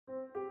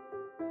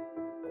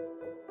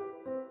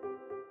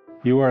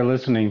You are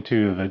listening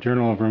to the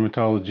Journal of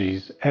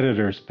Rheumatology's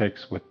Editor's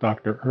Picks with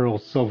Dr. Earl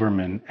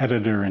Silverman,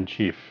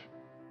 Editor-in-Chief.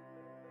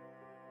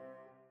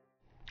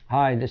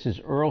 Hi, this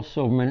is Earl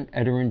Silverman,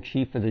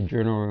 Editor-in-Chief of the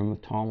Journal of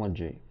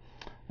Rheumatology.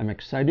 I'm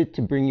excited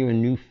to bring you a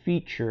new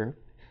feature,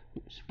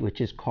 which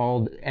is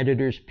called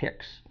Editor's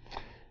Picks.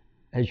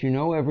 As you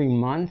know, every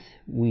month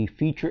we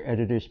feature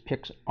Editor's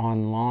Picks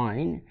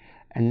online,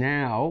 and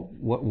now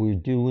what we're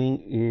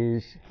doing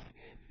is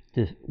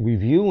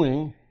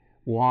reviewing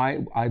why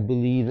I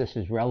believe this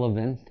is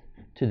relevant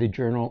to the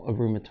Journal of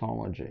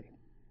Rheumatology.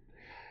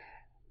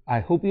 I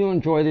hope you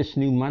enjoy this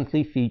new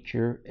monthly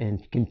feature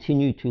and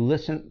continue to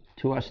listen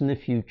to us in the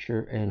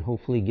future and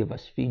hopefully give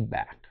us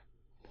feedback.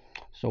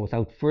 So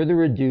without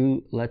further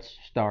ado, let's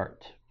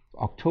start.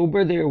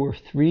 October, there were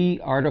 3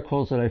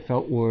 articles that I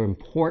felt were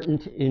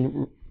important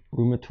in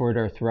rheumatoid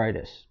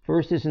arthritis.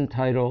 First is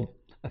entitled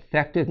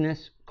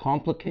Effectiveness,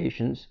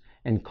 Complications,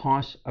 and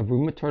Costs of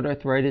Rheumatoid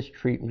Arthritis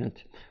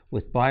Treatment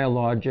with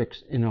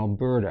Biologics in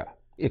Alberta.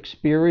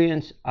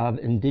 Experience of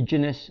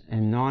Indigenous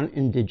and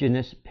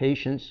Non-Indigenous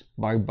Patients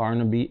by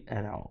Barnaby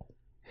et al.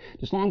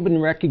 It has long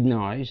been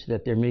recognized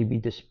that there may be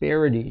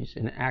disparities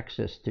in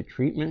access to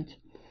treatment,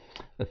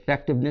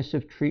 effectiveness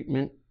of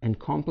treatment, and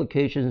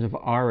complications of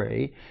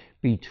RA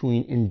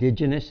between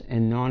Indigenous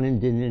and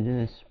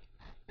non-Indigenous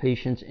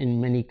patients in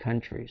many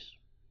countries.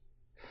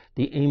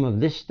 The aim of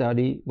this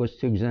study was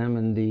to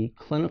examine the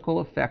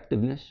clinical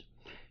effectiveness,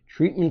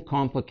 treatment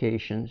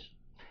complications,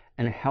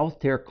 and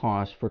healthcare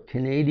costs for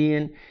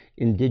Canadian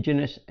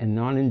Indigenous and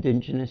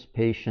non-Indigenous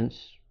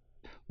patients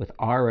with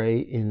RA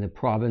in the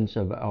province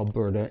of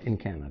Alberta in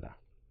Canada.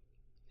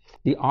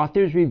 The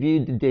authors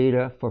reviewed the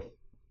data for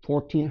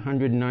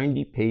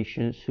 1,490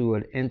 patients who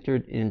had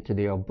entered into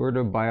the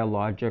Alberta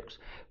Biologics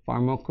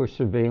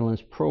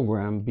Pharmacosurveillance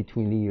Program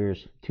between the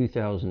years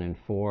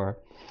 2004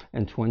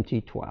 and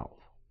 2012.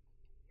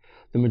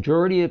 The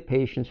majority of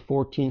patients,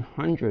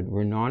 1,400,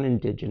 were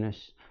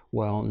non-Indigenous,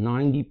 while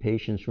 90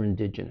 patients were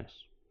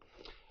Indigenous.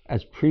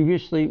 As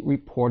previously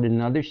reported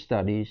in other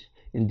studies,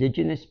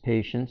 Indigenous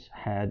patients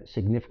had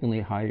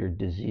significantly higher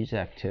disease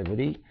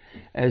activity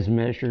as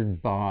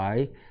measured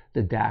by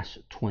the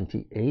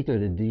DAS28, or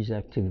the Disease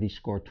Activity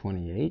Score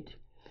 28,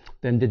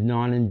 than did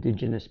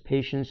non-Indigenous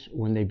patients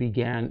when they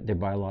began their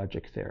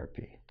biologic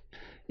therapy.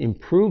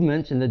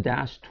 Improvements in the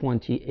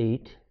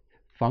DAS28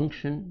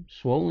 function,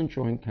 swollen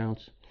joint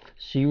counts,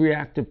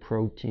 C-reactive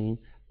protein,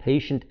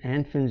 patient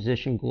and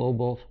physician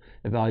global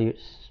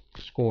evaluation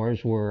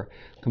scores were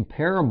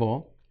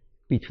comparable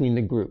between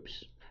the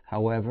groups.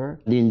 However,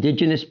 the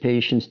Indigenous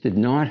patients did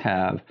not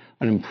have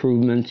an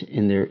improvement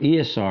in their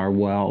ESR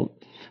while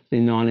the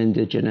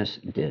non-Indigenous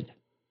did.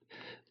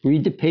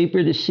 Read the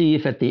paper to see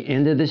if at the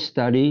end of the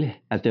study,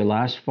 at their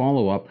last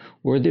follow-up,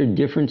 were there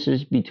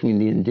differences between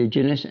the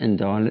Indigenous and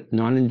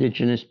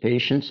non-Indigenous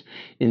patients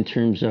in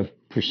terms of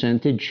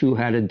percentage who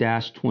had a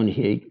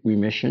DAS28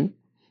 remission,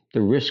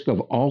 the risk of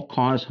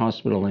all-cause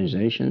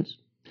hospitalizations,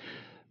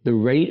 the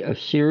rate of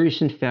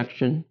serious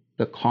infection,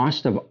 the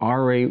cost of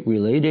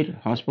RA-related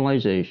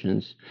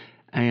hospitalizations,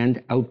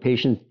 and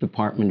outpatient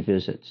department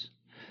visits.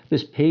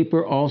 This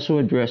paper also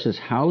addresses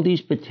how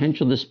these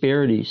potential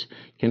disparities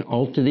can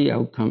alter the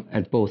outcome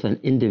at both an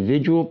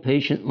individual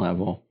patient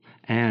level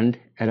and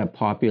at a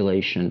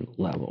population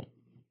level.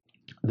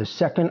 The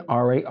second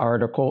RA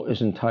article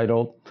is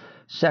entitled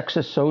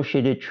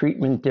Sex-Associated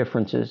Treatment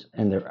Differences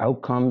and Their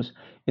Outcomes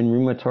in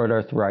Rheumatoid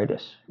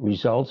Arthritis,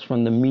 Results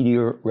from the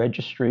METEOR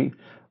Registry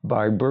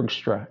by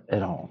Bergstra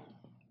et al.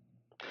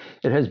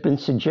 It has been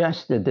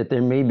suggested that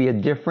there may be a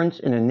difference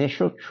in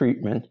initial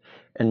treatment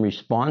and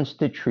response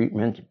to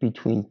treatment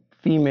between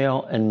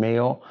female and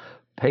male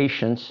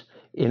patients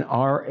in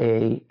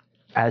RA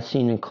as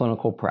seen in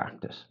clinical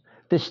practice.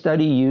 This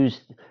study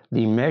used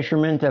the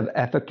measurement of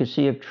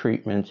efficacy of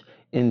treatment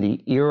in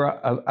the era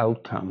of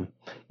outcome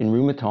in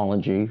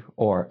rheumatology,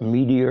 or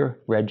METEOR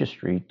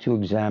registry, to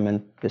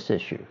examine this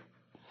issue.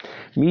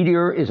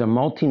 METEOR is a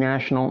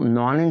multinational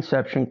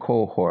non-inception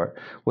cohort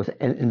with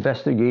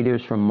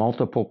investigators from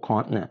multiple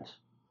continents.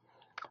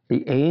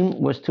 The aim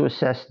was to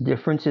assess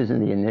differences in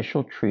the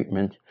initial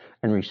treatment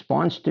and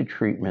response to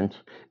treatment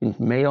in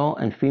male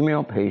and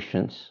female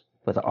patients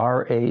with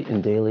RA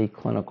in daily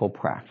clinical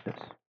practice.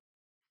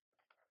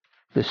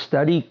 The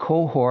study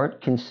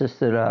cohort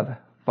consisted of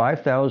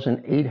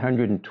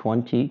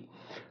 5,820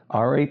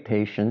 RA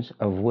patients,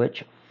 of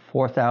which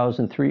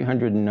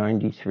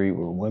 4,393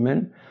 were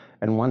women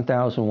and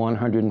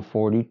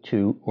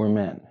 1,142 were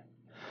men.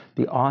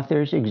 The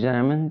authors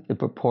examined the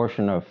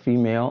proportion of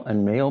female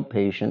and male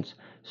patients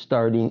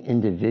starting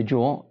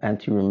individual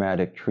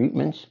antirheumatic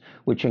treatments,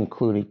 which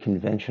included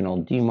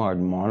conventional DMARD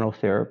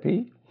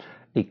monotherapy,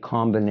 a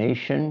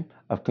combination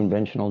of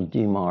conventional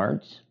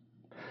DMARDs,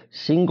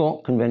 single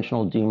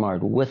conventional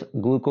DMARD with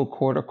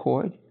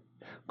glucocorticoid,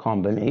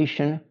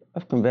 combination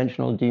of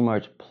conventional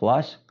DMARDs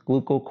plus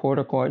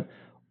glucocorticoid,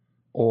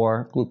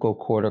 or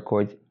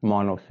glucocorticoid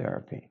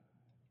monotherapy.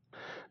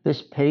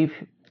 This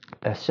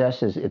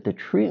assesses if the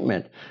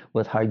treatment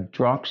with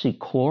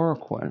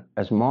hydroxychloroquine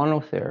as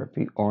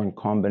monotherapy or in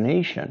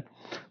combination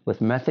with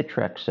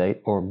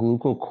methotrexate or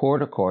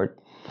glucocorticoid,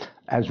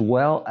 as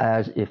well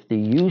as if the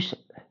use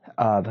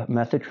of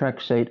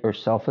methotrexate or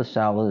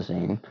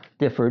sulfasalazine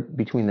differed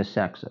between the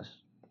sexes.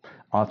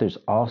 Authors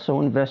also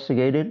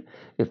investigated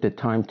if the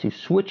time to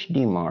switch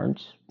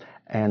DMARDs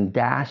and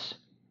DAS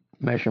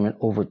measurement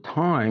over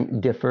time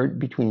differed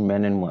between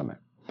men and women.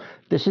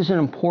 This is an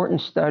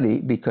important study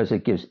because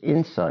it gives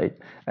insight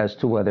as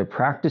to whether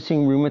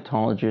practicing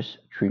rheumatologists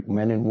treat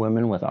men and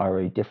women with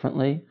RA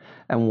differently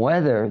and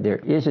whether there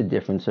is a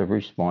difference of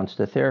response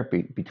to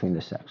therapy between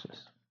the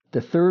sexes.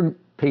 The third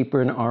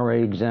paper in RA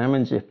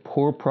examines if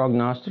poor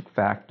prognostic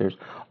factors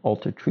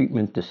alter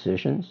treatment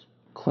decisions,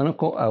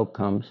 clinical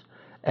outcomes,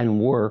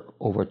 and work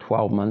over a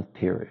 12-month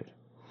period.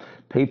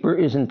 Paper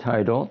is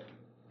entitled,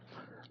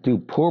 "Do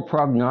Poor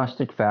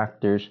Prognostic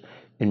Factors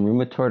in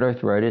Rheumatoid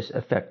Arthritis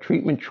Affect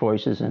Treatment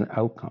Choices and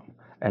Outcome?"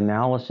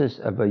 Analysis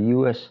of a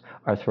U.S.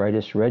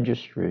 arthritis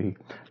registry,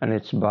 and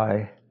it's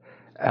by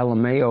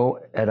Alameo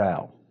et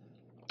al.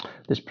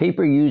 This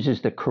paper uses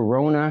the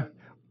Corona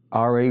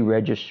RA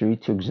registry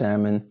to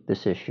examine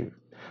this issue.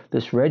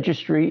 This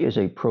registry is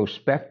a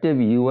prospective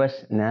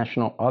U.S.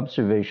 national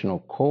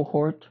observational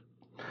cohort.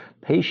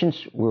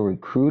 Patients were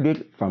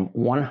recruited from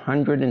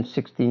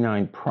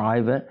 169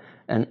 private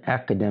and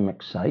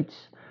academic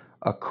sites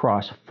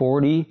across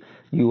 40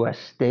 U.S.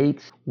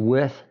 states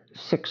with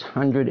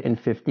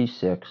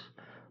 656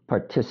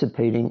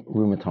 participating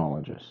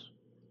rheumatologists.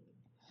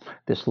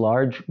 This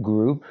large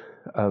group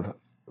of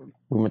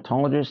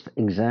rheumatologists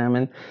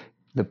examined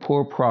the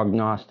poor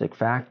prognostic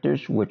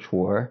factors, which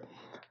were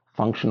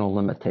functional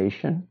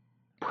limitation,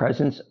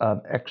 presence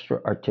of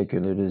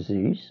extra-articular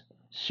disease,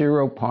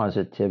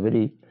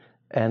 seropositivity,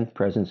 and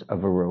presence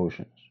of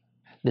erosions.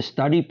 The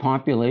study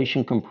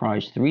population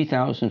comprised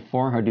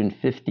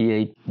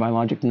 3,458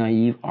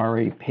 biologic-naive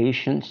RA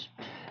patients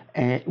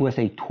with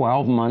a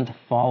 12-month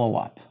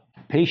follow-up.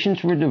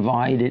 Patients were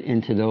divided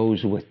into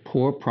those with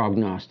poor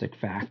prognostic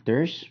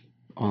factors,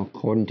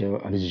 according to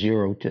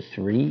 0 to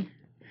 3,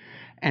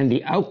 and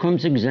the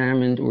outcomes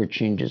examined were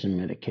changes in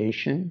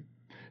medication,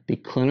 the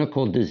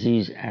Clinical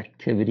Disease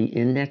Activity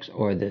Index,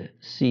 or the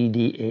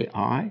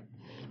CDAI,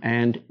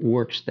 and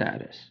work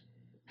status.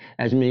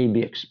 As may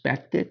be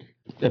expected,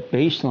 at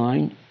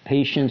baseline,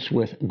 patients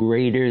with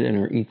greater than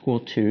or equal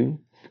to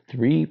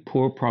 3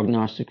 poor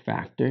prognostic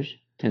factors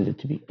tended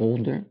to be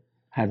older,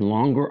 had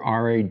longer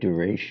RA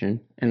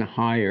duration, and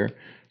higher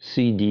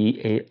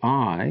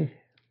CDAI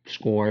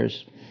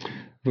scores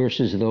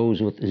versus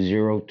those with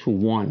 0 to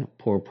 1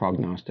 poor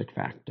prognostic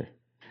factor.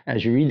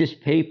 As you read this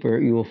paper,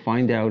 you will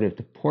find out if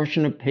the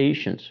portion of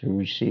patients who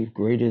received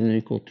greater than or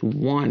equal to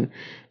 1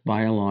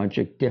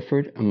 biologic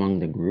differed among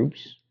the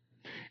groups,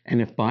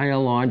 and if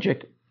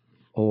biologic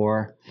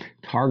or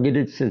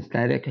targeted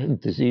synthetic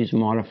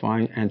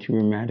disease-modifying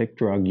antirheumatic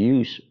drug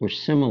use were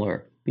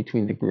similar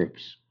between the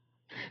groups.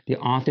 The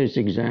authors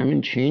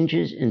examined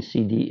changes in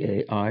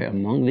CDAI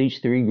among these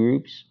 3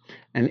 groups,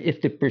 and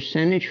if the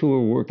percentage who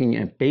were working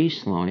at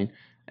baseline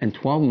and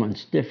 12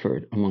 months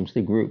differed amongst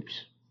the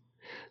groups.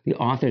 The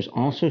authors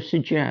also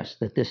suggest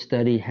that this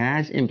study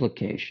has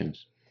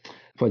implications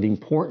for the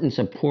importance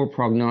of poor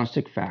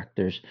prognostic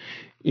factors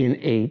in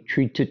a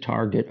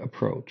treat-to-target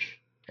approach.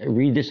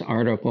 Read this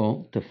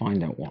article to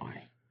find out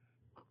why.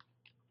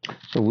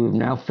 So we've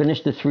now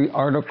finished the 3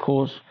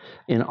 articles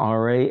in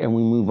RA, and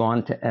we move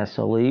on to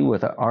SLE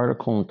with an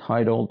article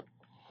entitled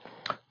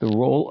 "The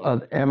Role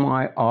of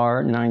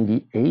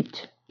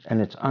MIR98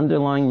 and Its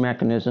Underlying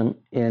Mechanism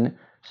in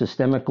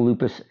Systemic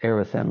Lupus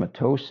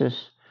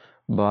Erythematosus"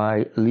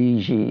 by Li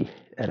Ji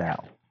et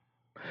al.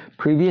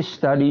 Previous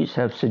studies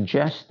have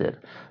suggested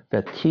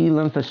that T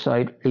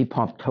lymphocyte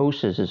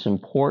apoptosis is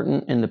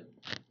important in the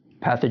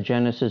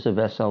pathogenesis of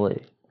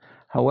SLE.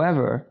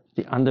 However,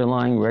 the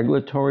underlying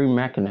regulatory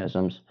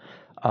mechanisms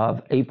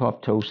of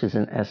apoptosis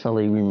in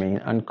SLE remain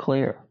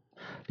unclear.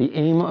 The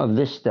aim of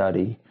this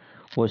study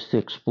was to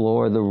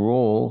explore the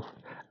role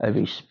of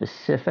a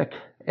specific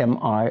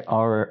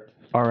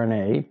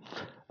miRNA,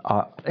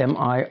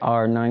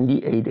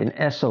 MIR98 in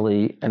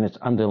SLE and its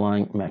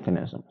underlying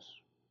mechanisms.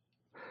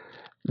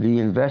 The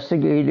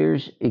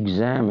investigators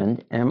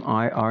examined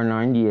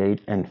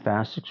MIR98 and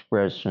FAST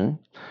expression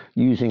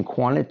using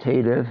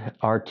quantitative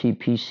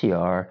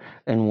RT-PCR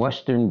and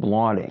Western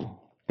blotting.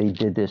 They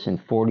did this in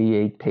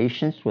 48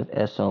 patients with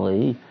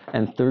SLE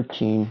and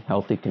 13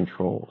 healthy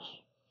controls.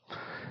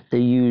 They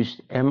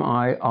used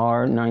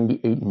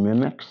MIR98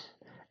 mimics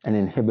and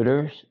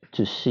inhibitors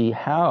to see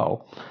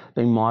how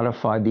they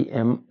modified the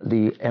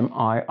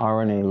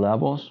miRNA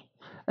levels,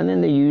 and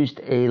then they used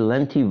a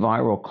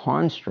lentiviral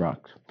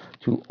construct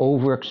to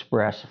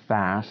overexpress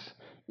FAST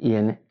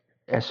in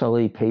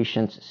SLE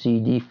patients'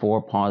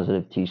 CD4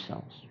 positive T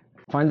cells.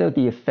 Find out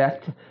the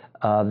effect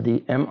of the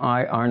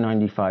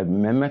MIR95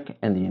 mimic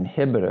and the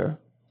inhibitor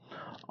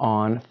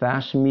on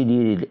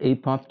FAST-mediated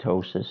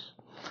apoptosis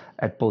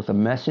at both a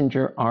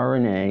messenger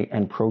RNA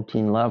and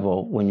protein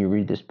level when you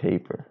read this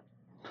paper.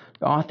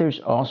 The authors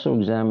also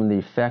examined the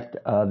effect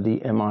of the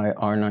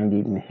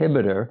miR98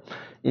 inhibitor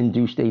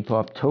induced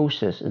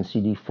apoptosis in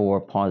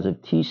CD4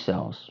 positive T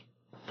cells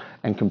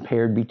and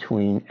compared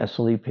between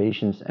SLE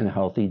patients and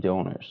healthy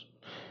donors.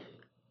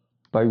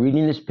 By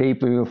reading this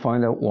paper, you'll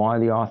find out why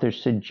the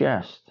authors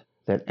suggest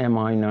that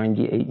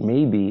Mi98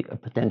 may be a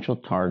potential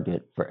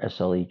target for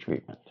SLE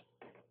treatment.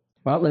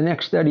 Well, the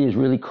next study is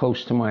really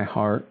close to my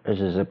heart, as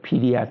is a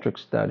pediatric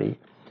study.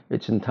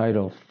 It's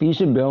entitled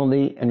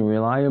Feasibility and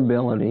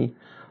Reliability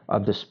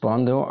of the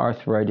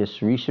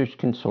Spondyloarthritis Research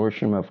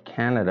Consortium of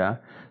Canada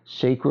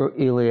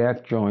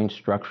Sacroiliac Joint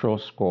Structural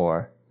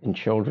Score in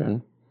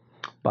Children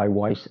by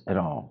Weiss et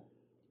al.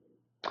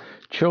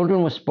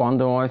 Children with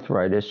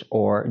spondyloarthritis,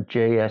 or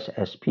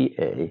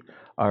JSSPA,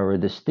 are a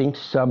distinct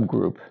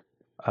subgroup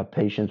of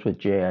patients with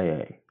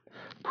JIA.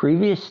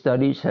 Previous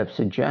studies have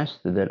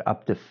suggested that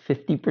up to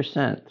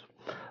 50%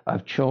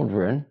 of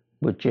children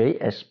with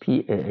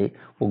JSPA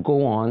will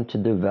go on to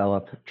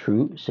develop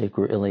true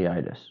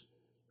sacroiliitis.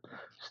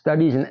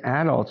 Studies in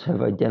adults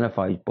have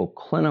identified both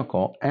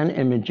clinical and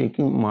imaging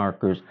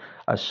markers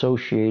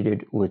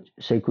associated with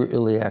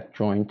sacroiliac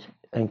joint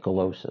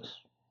ankylosis.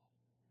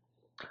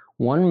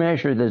 One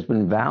measure that has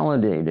been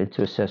validated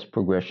to assess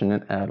progression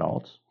in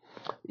adults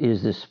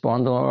is the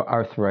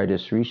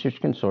Spondyloarthritis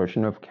Research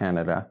Consortium of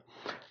Canada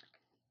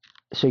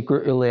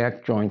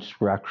Sacroiliac Joint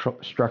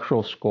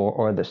Structural Score,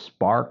 or the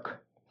SPARC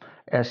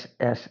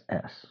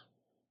SSS.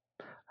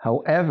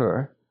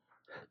 However,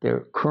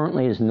 there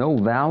currently is no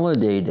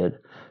validated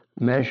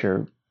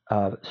measure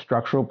of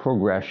structural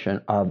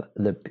progression of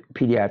the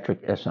pediatric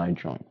SI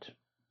joint.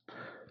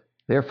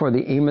 Therefore,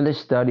 the aim of this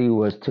study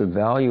was to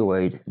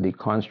evaluate the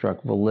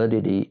construct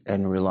validity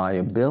and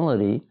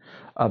reliability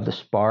of the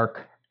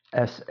SPARC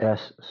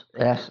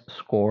SSS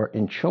score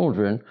in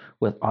children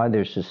with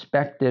either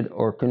suspected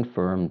or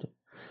confirmed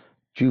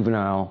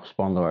juvenile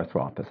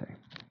spondyloarthropathy.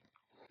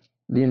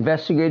 The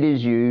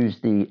investigators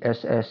used the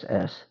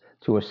SSS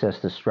to assess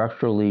the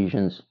structural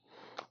lesions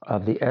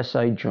of the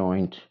SI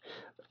joint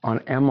on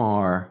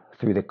MR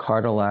through the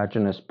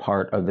cartilaginous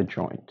part of the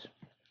joint.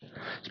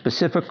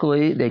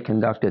 Specifically, they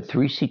conducted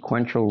 3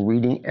 sequential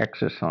reading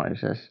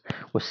exercises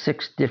with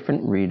 6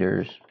 different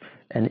readers,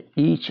 and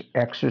each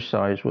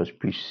exercise was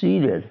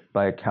preceded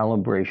by a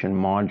calibration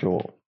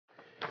module.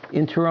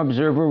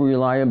 Inter-observer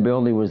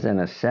reliability was then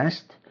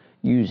assessed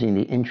using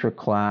the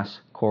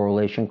intra-class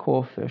correlation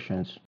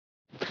coefficients.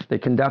 They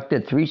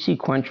conducted 3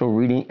 sequential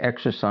reading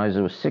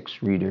exercises with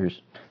 6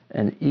 readers,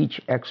 and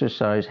each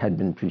exercise had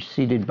been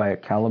preceded by a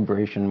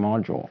calibration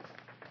module.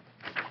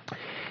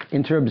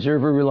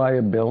 Inter-observer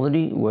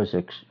reliability was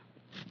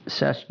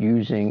assessed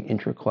using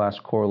intra-class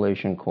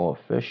correlation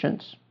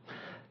coefficients,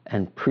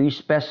 and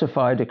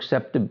pre-specified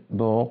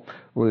acceptable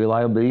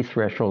reliability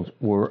thresholds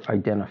were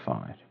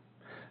identified.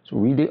 So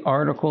read the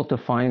article to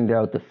find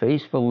out the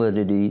face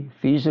validity,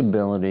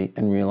 feasibility,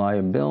 and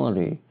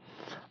reliability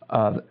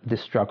of the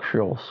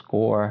structural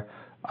score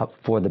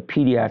for the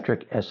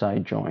pediatric SI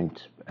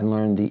joint, and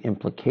learn the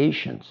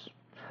implications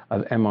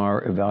of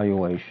MR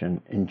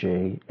evaluation in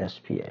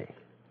JSPA.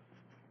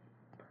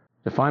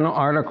 The final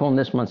article in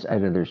this month's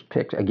editor's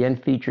picks again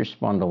features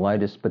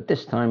spondylitis, but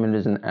this time it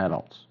is in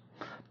adults.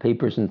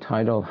 Paper is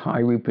entitled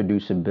High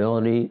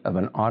Reproducibility of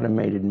an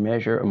Automated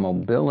Measure of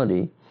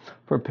Mobility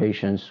for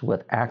Patients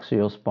with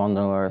Axial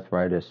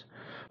Spondyloarthritis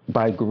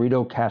by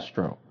Garrido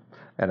Castro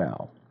et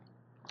al.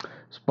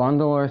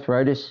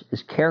 Spondyloarthritis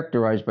is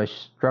characterized by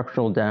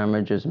structural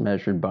damage as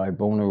measured by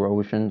bone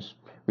erosions,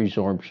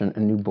 resorption,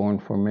 and newborn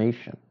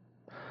formation.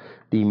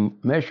 The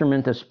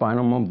measurement of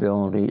spinal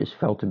mobility is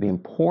felt to be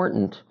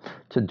important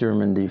to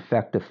determine the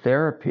effect of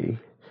therapy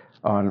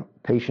on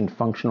patient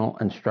functional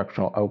and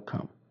structural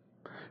outcome.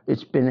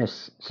 It's been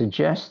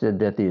suggested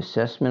that the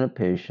assessment of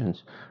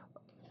patients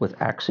with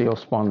axial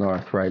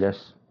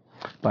spondyloarthritis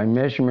by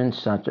measurements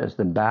such as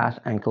the Bath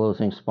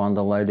Ankylosing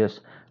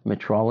Spondylitis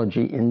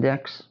Metrology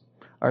Index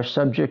are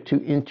subject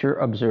to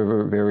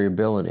inter-observer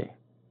variability.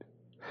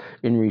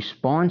 In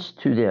response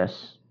to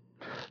this,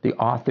 the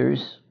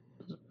authors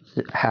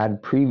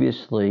had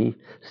previously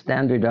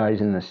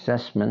standardized an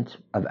assessment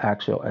of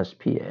axial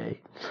SPA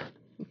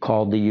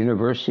called the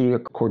University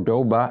of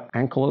Cordoba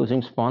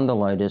Ankylosing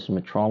Spondylitis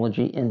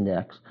Metrology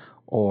Index,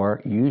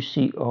 or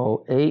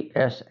UCO-ASMI.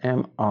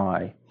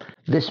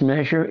 This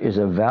measure is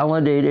a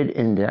validated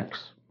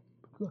index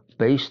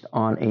based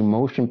on a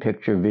motion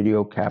picture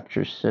video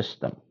capture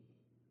system,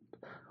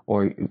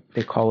 or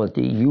they call it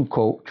the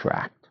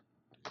UCO-TRACT.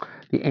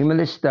 The aim of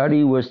this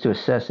study was to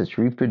assess its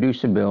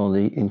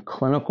reproducibility in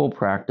clinical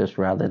practice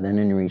rather than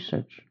in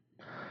research.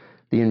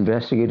 The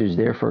investigators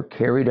therefore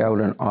carried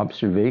out an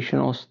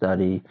observational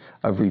study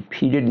of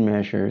repeated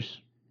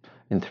measures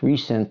in 3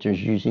 centers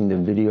using the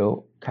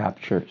video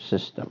capture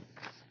system.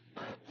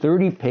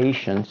 30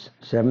 patients,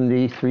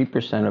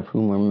 73% of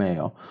whom were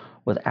male,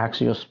 with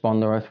axial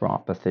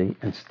spondyloarthropathy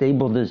and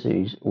stable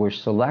disease were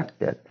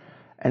selected,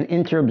 and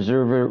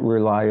inter-observer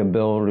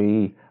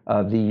reliability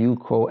of the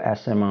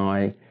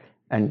UCO-SMI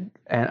and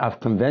of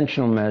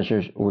conventional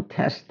measures were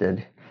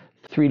tested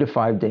 3 to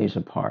 5 days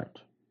apart.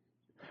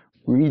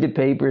 Read the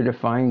paper to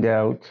find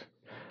out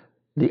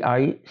the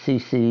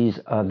ICCs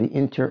of the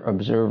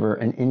inter-observer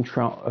and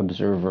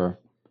intra-observer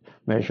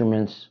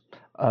measurements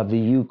of the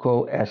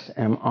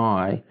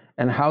UCO-SMI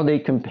and how they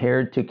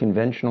compared to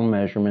conventional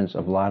measurements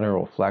of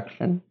lateral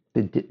flexion,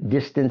 the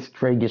distance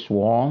tragus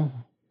wall,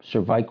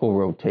 cervical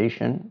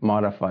rotation,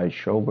 modified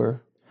Schober,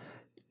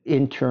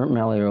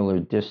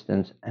 intermalleolar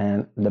distance,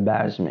 and the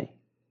BASME.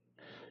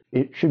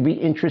 It should be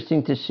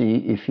interesting to see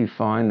if you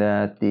find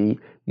that the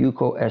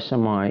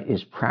UCO-SMI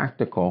is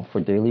practical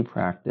for daily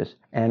practice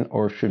and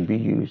or should be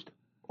used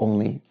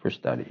only for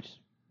studies.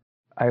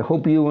 I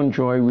hope you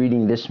enjoy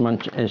reading this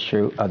month's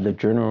issue of the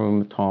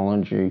Journal of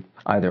Rheumatology,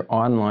 either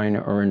online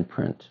or in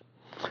print.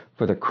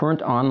 For the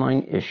current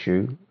online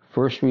issue,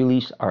 first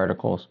release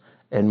articles,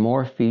 and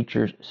more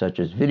features such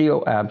as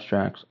video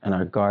abstracts and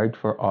our guide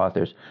for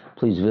authors,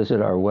 please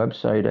visit our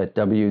website at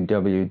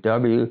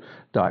www.jrheum.org.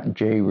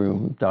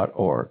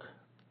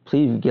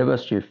 Please give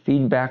us your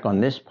feedback on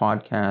this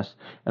podcast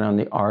and on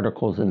the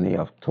articles in the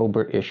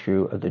October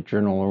issue of the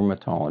Journal of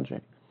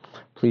Rheumatology.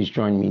 Please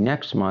join me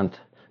next month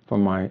for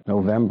my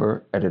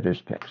November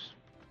Editor's Picks.